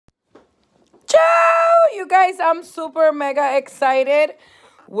you guys, I'm super mega excited.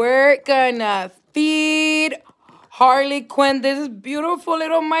 We're gonna feed Harley Quinn this beautiful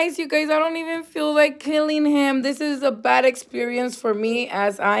little mice, you guys. I don't even feel like killing him. This is a bad experience for me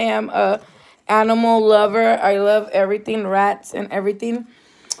as I am a animal lover. I love everything, rats and everything.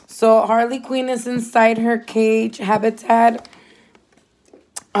 So Harley Quinn is inside her cage habitat.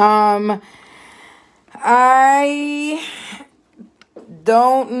 I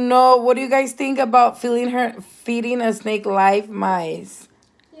don't know. What do you guys think about feeding a snake live mice?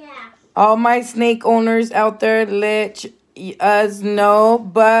 Yeah. All my snake owners out there, let us know.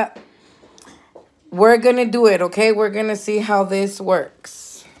 But we're gonna do it, okay? We're gonna see how this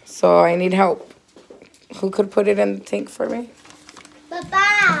works. So I need help. Who could put it in the tank for me?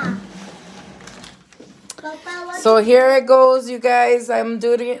 Papa. So here it goes, you guys. I'm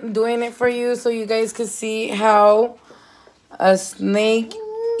doing it for you so you guys can see how a snake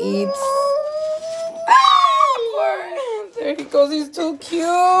eats. Ah, there he goes. He's too cute.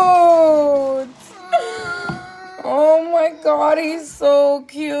 Oh my God, he's so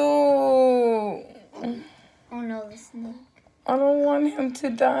cute. Oh no, the snake. I don't want him to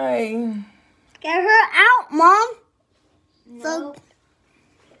die. Get her out, Mom. No.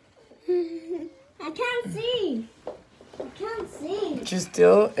 I can't see. I can't see. She's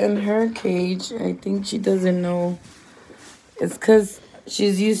still in her cage. I think she doesn't know. It's because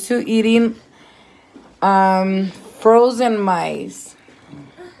she's used to eating frozen mice.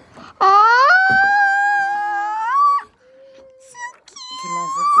 So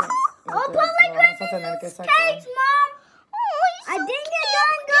cute. Oh, but like right in this cage, Mom. Oh, I didn't get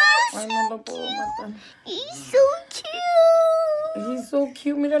done, Ay, no lo puedo matar. He's so cute. He's so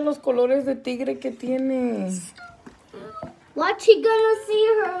cute. Mira los colores de tigre que tiene. Watch, he gonna see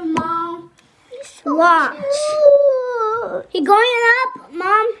her, Mom. So watch. Cute. He going up,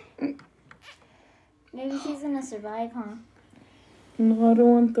 Mom. Maybe he's gonna survive, huh? No, I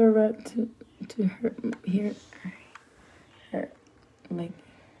don't want the rat to hurt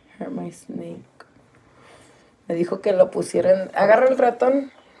my snake. Me dijo que lo pusieran. Agarra el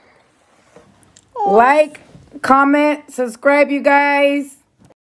ratón. Like, comment, subscribe, you guys.